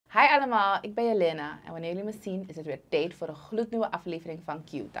allemaal, ik ben Jelena en wanneer jullie me zien is het weer tijd voor een gloednieuwe aflevering van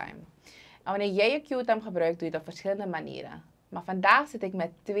Q-Time. En wanneer jij je Q-Time gebruikt doe je dat op verschillende manieren. Maar vandaag zit ik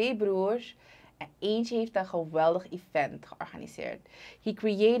met twee broers en eentje heeft een geweldig event georganiseerd. He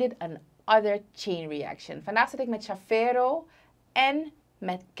created an other chain reaction. Vandaag zit ik met Chavero en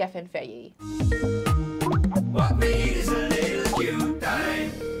met Kevin Verrier. What we need is a little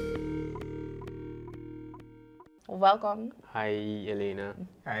Q-time. Welkom. Hi, Elena.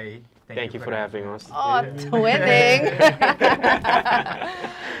 Hi. Thank you for having us. Oh, twinning!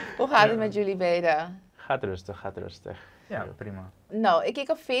 Hoe gaat het met jullie beiden? Gaat rustig, gaat rustig. Ja, prima. Nou, ik keek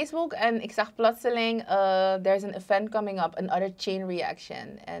op Facebook en ik zag plotseling, there's an event coming up, another chain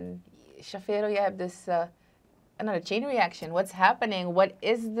reaction. En Chavero, je hebt dus another chain reaction. What's happening? What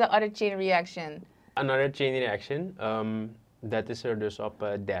is the other chain reaction? Another chain reaction, dat is er dus op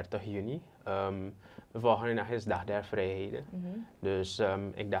 30 juni. De volgende dag is Dag der Vrijheden. Dus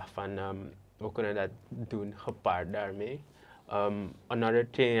ik dacht van, we kunnen dat doen gepaard daarmee. Another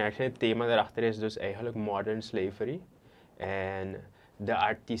chain reaction, het thema daarachter is dus eigenlijk modern slavery. En de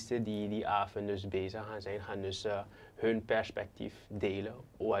artiesten die die avond dus bezig gaan zijn, gaan dus hun perspectief delen.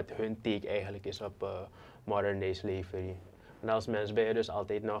 Wat hun take eigenlijk is op modern day slavery. En als mens ben je dus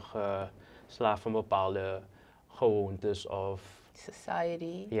altijd nog slaaf van bepaalde gewoontes of...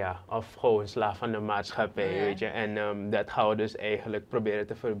 Society. Ja, of gewoon slaaf van de maatschappij, weet je. En dat gaan we dus eigenlijk proberen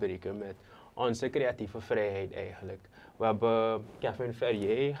te verbreken met onze creatieve vrijheid eigenlijk. We hebben, Kevin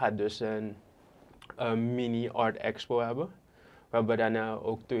Verrier gaat dus een mini art expo hebben. We hebben dan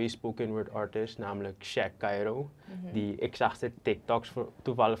ook twee spoken word artists, namelijk Shaq Cairo. Die, ik zag zijn TikToks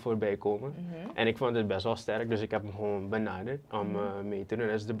toevallig voorbij komen. En ik vond het best wel sterk, dus ik heb hem gewoon benaderd om mee te doen.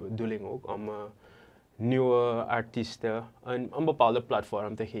 Dat is de bedoeling ook, om nieuwe artiesten een bepaalde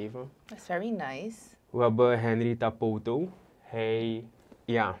platform te geven. That's very nice. We hebben Henry Tapoto. Hij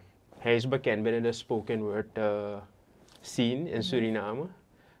is bekend binnen de spoken word scene in Suriname.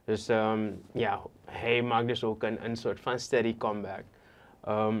 Dus hij maakt dus ook een soort van steady comeback.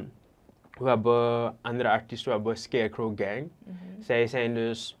 We hebben andere artiesten, we hebben Scarecrow Gang. Zij zijn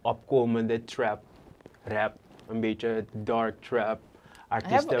dus opkomende trap, rap, een beetje dark trap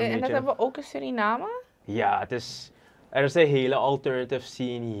artiesten. En dat hebben we ook in Suriname? Ja, er is een hele alternative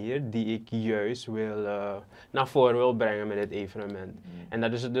scene hier die ik juist naar voren wil brengen met dit evenement. En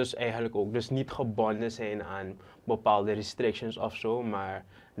dat is het dus eigenlijk ook. Dus niet gebonden zijn aan bepaalde restrictions of zo, maar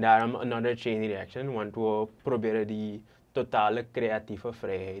daarom another chain reaction, want we proberen die totale creatieve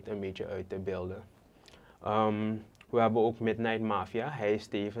vrijheid een beetje uit te beelden. We hebben ook Midnight Mafia. Hij is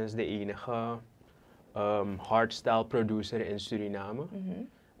tevens de enige hardstyle producer in Suriname.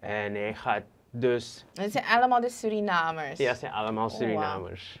 En hij gaat dus... Het zijn allemaal de Surinamers? Ja, het zijn allemaal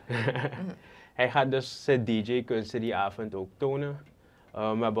Surinamers. Hij gaat dus zijn DJ-kunsten die avond ook tonen. We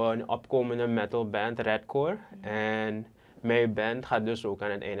hebben een opkomende metal band, Redcore. En mijn band gaat dus ook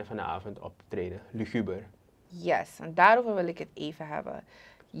aan het einde van de avond optreden, Luguber. Yes, en daarover wil ik het even hebben.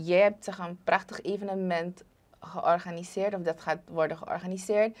 Jij hebt zeg, een prachtig evenement georganiseerd, of dat gaat worden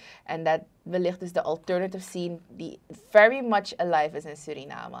georganiseerd. En dat wellicht dus de alternative scene die very much alive is in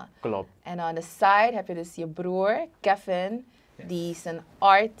Suriname. Klopt. En on the side heb je dus je broer, Kevin, die zijn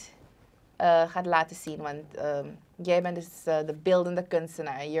art gaat laten zien. Want jij bent dus de beeldende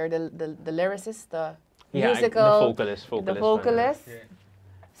kunstenaar. You're the lyricist, de musical... de vocalist.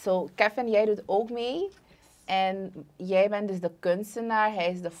 So, Kevin, jij doet ook mee. En jij bent dus de kunstenaar,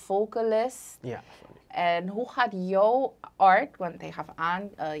 hij is de vocalist. Ja. En hoe gaat jouw art, want hij gaf aan,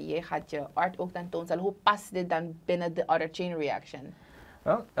 jij gaat je art ook tentoonstellen. Hoe past dit dan binnen de Other Chain Reaction?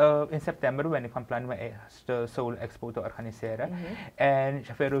 Wel, in september ben ik van plan mijn eerste Soul Expo te organiseren. En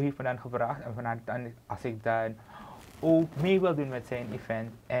Chavero heeft me dan gevraagd, en vanuit dan, als ik dan ook mee wil doen met zijn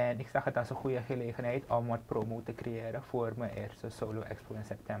event. En ik zag het als een goede gelegenheid om wat promo te creëren voor mijn eerste Solo Expo in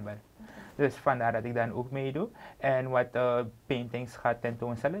september. Dus vandaar dat ik dan ook meedoe. En wat paintings ga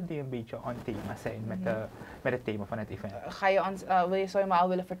tentoonstellen die een beetje on thema zijn met het thema van het event. Zou je me al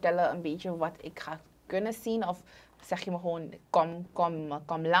willen vertellen een beetje wat ik ga kunnen zien? Of zeg je me gewoon,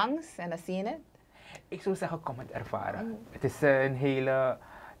 kom langs en dan zie je het? Ik zou zeggen, kom het ervaren. Het is een hele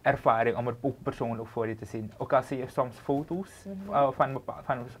ervaring om het ook persoonlijk voor je te zien. Ook al zie je soms foto's van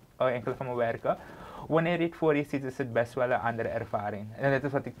enkele van mijn werken. Wanneer je het voor je ziet, is het best wel een andere ervaring. En dat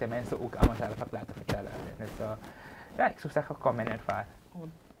is wat ik tenminste ook aan mezelf heb laten vertellen. Dus ik zou zeggen, kom en ervaar. Oh,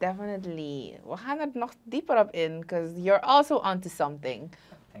 definitely. We gaan er nog dieper op in, because you're also onto something.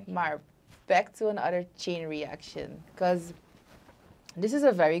 Maar back to another chain reaction, because this is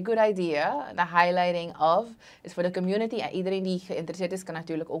a very good idea. The highlighting of is voor de community en iedereen die geïnteresseerd is kan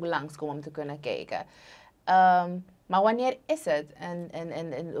natuurlijk ook langskomen om te kunnen kijken. Maar wanneer is het? En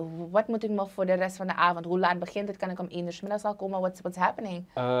wat moet ik me voor de rest van de avond? Hoe laat begint het? Kan ik om 1 uur 's middags al komen? What's happening?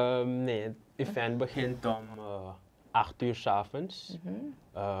 Nee, het event begint om 8 uur 's avonds.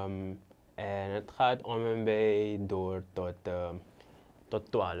 En het gaat om en bij door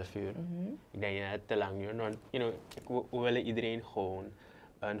tot 12 uur. Ik denk dat het te lang duurt, want we willen iedereen gewoon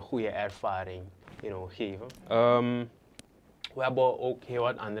een goede ervaring geven. We hebben ook heel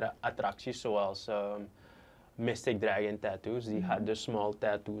wat andere attracties, zoals Mystic Dragon tattoos. Die had dus small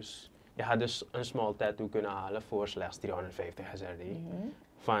tattoos. Je had dus een small tattoo kunnen halen voor slechts 350 SRD.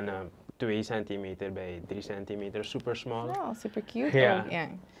 Van 2 centimeter bij 3 centimeter, super small. Oh, super cute. Ja. Ook, ja.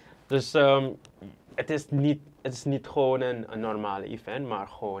 Dus het is niet gewoon een normale event, maar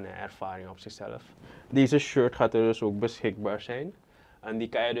gewoon een ervaring op zichzelf. Deze shirt gaat er dus ook beschikbaar zijn. En die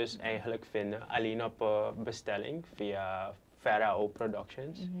kan je dus eigenlijk vinden alleen op bestelling via Farao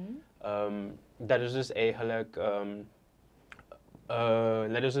Productions. Dat is dus eigenlijk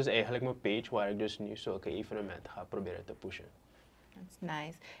mijn page waar ik dus nu zulke evenementen ga proberen te pushen. That's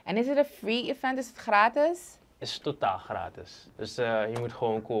nice. En is het een free event? Is het gratis? Het is totaal gratis. Dus je moet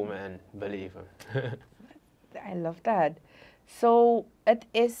gewoon komen en beleven. I love that. So, het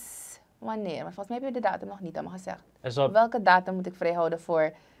is wanneer? Maar volgens mij heb je de datum nog niet allemaal gezegd. Welke datum moet ik vrijhouden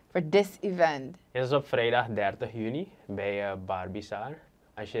voor this event? Het is op vrijdag 30 juni bij Barbizar.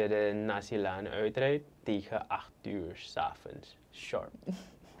 Als je de Nasilaan uitrijdt tegen 8 uur 's avonds. Sharp.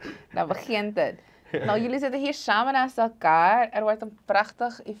 Dan begint het. Nou, jullie zitten hier samen naast elkaar. Er wordt een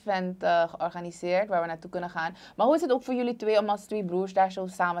prachtig event georganiseerd waar we naartoe kunnen gaan. Maar hoe is het ook voor jullie twee om als twee broers daar zo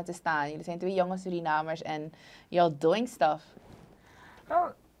samen te staan? Jullie zijn twee jonge Surinamers en you're doing stuff.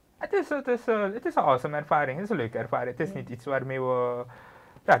 Nou, het is een awesome ervaring. Het is een leuke ervaring. Het is niet iets waarmee we,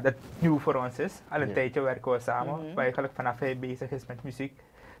 dat nieuw voor ons is. Al een tijdje werken we samen. Waar eigenlijk vanaf hij bezig is met muziek.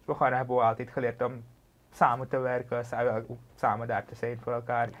 Dus hebben we altijd geleerd om samen te werken, samen daar te zijn voor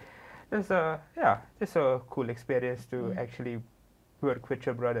elkaar. Dus het is een cool experience to actually work with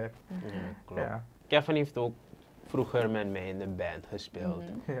your brother. Klopt. Kevin heeft ook vroeger met mij in de band gespeeld.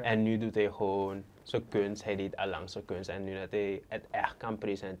 En nu doet hij gewoon zijn kunst. Hij deed al lang zijn kunst. En nu dat hij het echt kan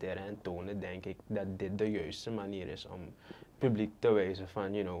presenteren en tonen, denk ik dat dit de juiste manier is om het publiek te wijzen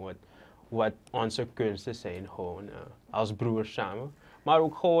van, wat onze kunsten zijn, gewoon als broers samen. Maar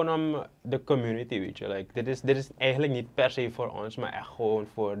ook gewoon om de community, weet je. Like, dit is eigenlijk niet per se voor ons, maar echt gewoon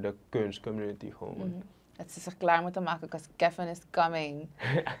voor de kunstcommunity gewoon. Dat ze zich klaar moeten maken, because Kevin is coming.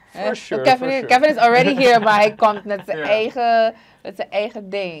 For sure, Kevin is already here, maar hij komt met zijn eigen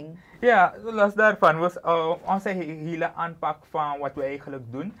ding. Ja, los daarvan was onze hele aanpak van wat we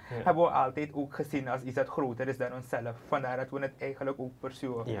eigenlijk doen, hebben we altijd ook gezien als iets dat groter is dan onszelf. Vandaar dat we het eigenlijk ook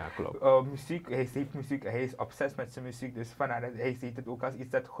pursuen. Ja, klopt. Muziek, hij heeft muziek, hij is obsessief met zijn muziek, dus vandaar dat hij ziet het ook als iets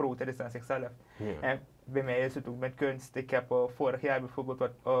dat groter is dan zichzelf. En bij mij is het ook met kunst. Ik heb vorig jaar bijvoorbeeld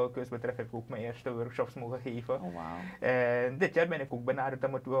wat kunst betreft, heb ik ook mijn eerste workshops mogen geven. Oh, wow. En dit jaar ben ik ook benaderd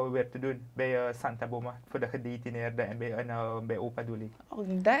om het wel weer te doen bij Santa Boma voor de gedetineerden en bij Opa Doelie. Oh,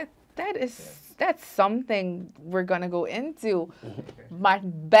 that's something we're gonna go into. Maar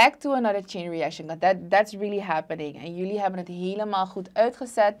back to another chain reaction, that's really happening. En jullie hebben het helemaal goed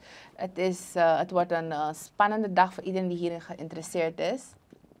uitgezet. Het wordt een spannende dag voor iedereen die hierin geïnteresseerd is.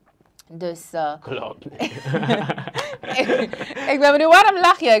 Dus Klopt. ik ben benieuwd. Waarom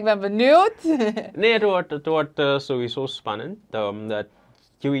lach je? Ik ben benieuwd. Nee, het wordt sowieso spannend. Dat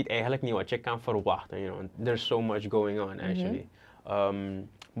je weet eigenlijk niet wat je kan verwachten. There's so much going on actually.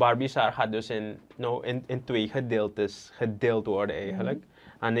 Barbizar gaat dus in 2 gedeeltes gedeeld worden eigenlijk.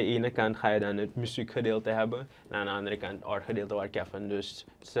 Aan de ene kant ga je dan het muziekgedeelte hebben. En aan de andere kant het artgedeelte waar Kevin dus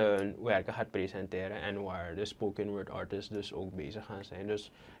zijn werken gaat presenteren. En waar de spoken word artists dus ook bezig gaan zijn.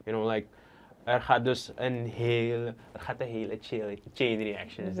 Dus, er gaat dus een hele chain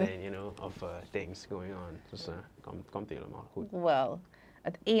reaction zijn, of things going on. Dus komt helemaal goed. Well,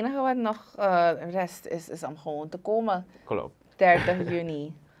 het enige wat nog rest is om gewoon te komen. Klopt. 30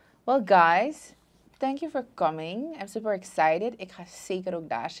 juni. Well guys, thank you for coming. I'm super excited. Ik ga zeker ook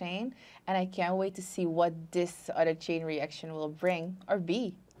daar zijn. And I can't wait to see what this other chain reaction will bring or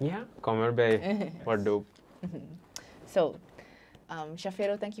be. Ja, kom erbij. Wordt dope. So,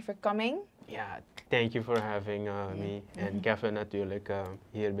 Shafiro, thank you for coming. Ja, thank you for having me. En Kevin natuurlijk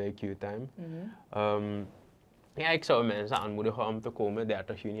hier bij Q-Time. Ja, ik zou mensen aanmoedigen om te komen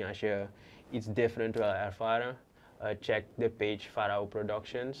 30 juni als je iets different wil ervaren. Check the page Farao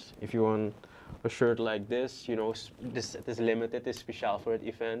Productions. If you want a shirt like this, it is limited, it is speciaal voor het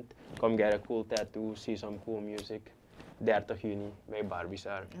event. Come get a cool tattoo, see some cool music. 30 juni bij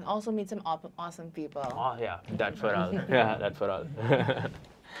Barbizar. And also meet some awesome people. Oh ja, dat vooral. Ja, dat vooral.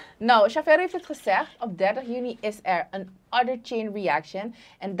 Nou, Chavero heeft het gezegd. Op 30 juni is er een Other Chain Reaction.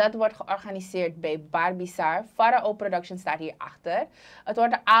 En dat wordt georganiseerd bij Barbizar. Farao Production staat hierachter. Het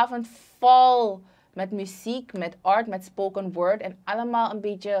wordt een avond vol met muziek, met art, met spoken word. En allemaal een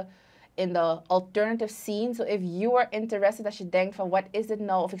beetje in de alternative scene. So if you are interested, als je denkt van wat is dit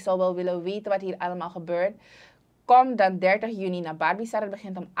nou? Of ik zou wel willen weten wat hier allemaal gebeurt. Kom dan 30 juni naar Barbizar. Het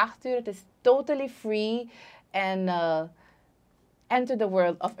begint om 8 uur. Het is totally free. En enter the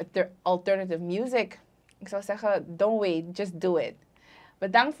world of alternative music. Ik zou zeggen, don't wait, just do it.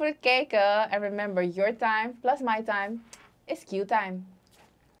 Bedankt voor het kijken. En remember, your time plus my time is Q-time.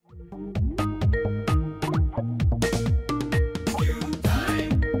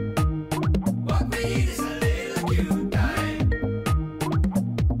 What we need is a little Q-time.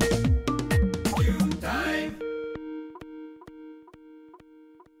 Q-time.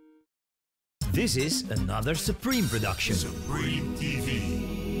 This is another Supreme production. Supreme TV.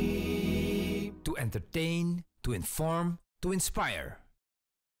 To entertain, to inform, to inspire.